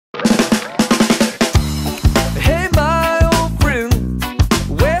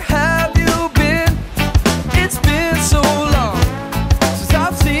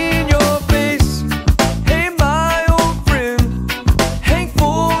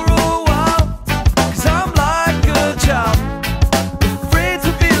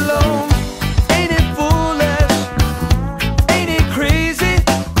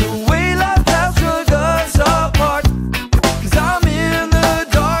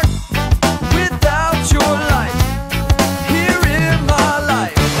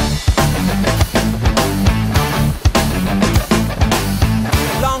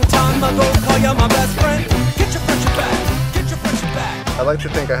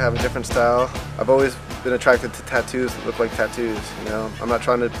have a different style. I've always been attracted to tattoos that look like tattoos, you know. I'm not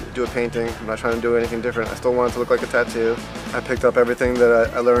trying to do a painting, I'm not trying to do anything different. I still want it to look like a tattoo. I picked up everything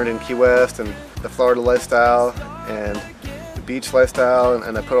that I learned in Key West and the Florida lifestyle and the beach lifestyle,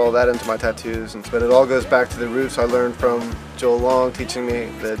 and I put all that into my tattoos. But it all goes back to the roots I learned from Joel Long teaching me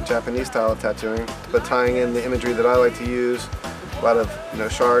the Japanese style of tattooing, but tying in the imagery that I like to use, a lot of, you know,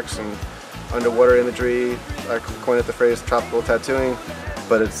 sharks and underwater imagery. I coined the phrase tropical tattooing,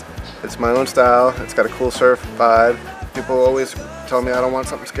 but it's my own style. It's got a cool surf vibe. People always tell me I don't want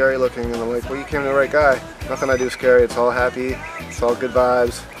something scary looking, and I'm like, well, you came to the right guy. Nothing I do is scary. It's all happy. It's all good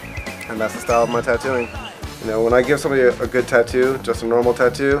vibes, and that's the style of my tattooing. You know, when I give somebody a good tattoo, just a normal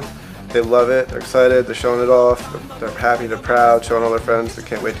tattoo, they love it. They're excited. They're showing it off. They're happy. They're proud. Showing all their friends. They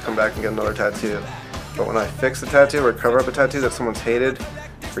can't wait to come back and get another tattoo. But when I fix a tattoo or cover up a tattoo that someone's hated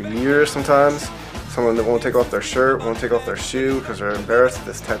for years sometimes, someone that won't take off their shirt, won't take off their shoe because they're embarrassed of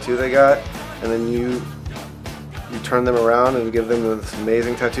this tattoo they got, and then you turn them around and give them this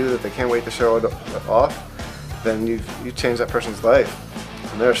amazing tattoo that they can't wait to show it off, then you change that person's life.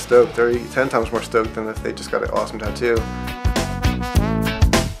 And they're stoked. They're 10 times more stoked than if they just got an awesome tattoo.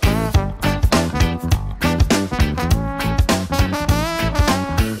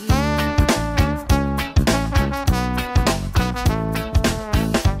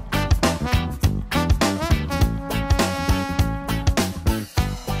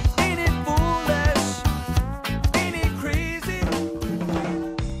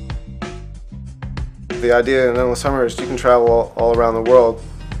 The idea in Endless Summer is you can travel all around the world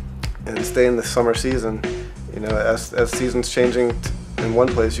and stay in the summer season. You know, as seasons changing in one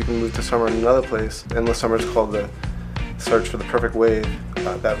place, you can move to summer in another place. Endless Summer is called the search for the perfect wave.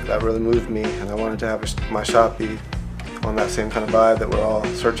 That really moved me, and I wanted to have my shop be on that same kind of vibe, that we're all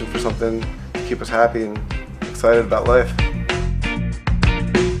searching for something to keep us happy and excited about life.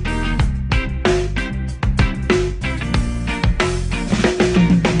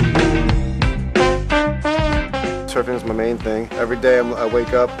 Surfing is my main thing. Every day I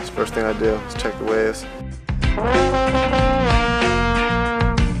wake up, it's the first thing I do is check the waves.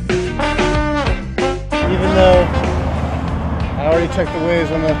 Even though I already checked the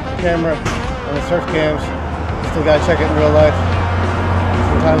waves on the camera, on the surf cams, you still gotta check it in real life.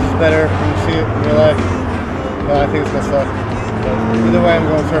 Sometimes it's better when you see it in real life, but I think it's good stuff. But either way, I'm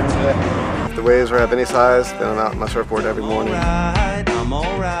going surfing today. If the waves are of any size, then I'm out on my surfboard every morning. I'm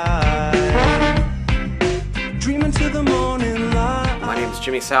alright. Dreaming to the morning light. My name is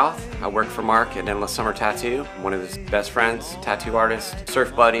Jimmy South. I work for Mark at Endless Summer Tattoo. I'm one of his best friends, tattoo artist,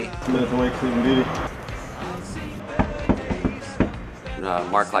 surf buddy. Minute away, Cleveland Beauty.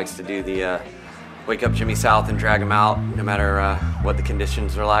 Mark likes to do the wake up Jimmy South and drag him out, no matter what the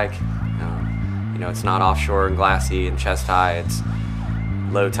conditions are like. You know, it's not offshore and glassy and chest high. It's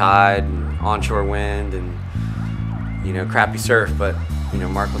low tide and onshore wind and, you know, crappy surf. But, you know,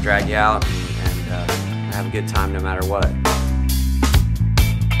 Mark will drag you out and have a good time no matter what.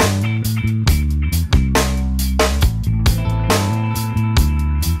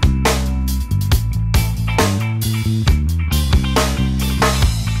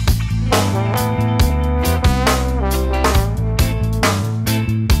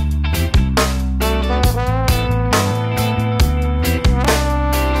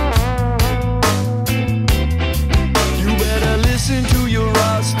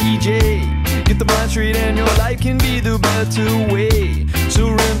 Street and your life can be the better way.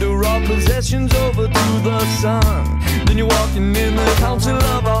 Surrender all possessions over to the sun. Then you're walking in the council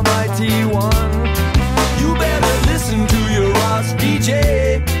of Almighty One. You better listen to your Ross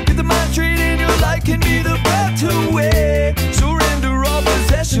DJ. Get the mind straight and your life can be the better way. Surrender all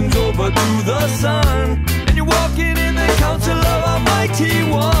possessions over to the sun. And you're walking in the council of Almighty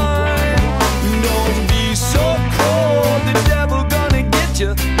One. Don't be so cold, the devil gonna get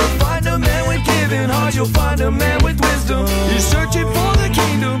you. Find a man with giving heart, you'll find a man with wisdom. He's searching for the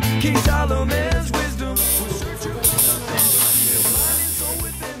kingdom, King Solomon's wisdom.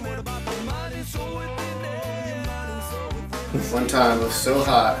 One time it was so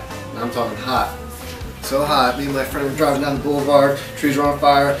hot, and I'm talking hot, so hot, me and my friend were driving down the boulevard, trees were on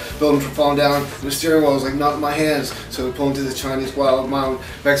fire, buildings were falling down, and the steering wheel was like not in my hands. So we pull into the Chinese Wild Mountain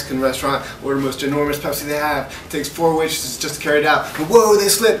Mexican restaurant, order the most ginormous Pepsi they have. It takes 4 waitresses just to carry it out. And whoa, they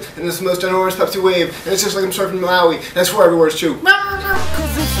slipped, and it's the most ginormous Pepsi wave, and it's just like I'm surfing in Malawi, and I swear everywhere's true.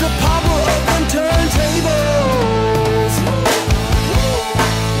 Cause it's the power of them turntables.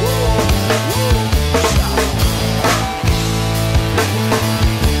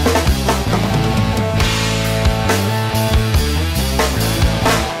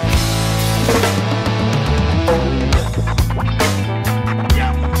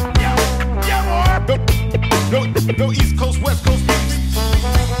 No East Coast, West Coast beats.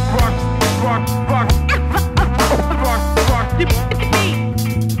 Rock, rock, rock, rock, rock. We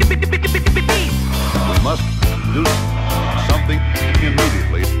must do something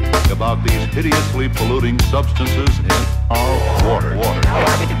immediately about these hideously polluting substances in our water.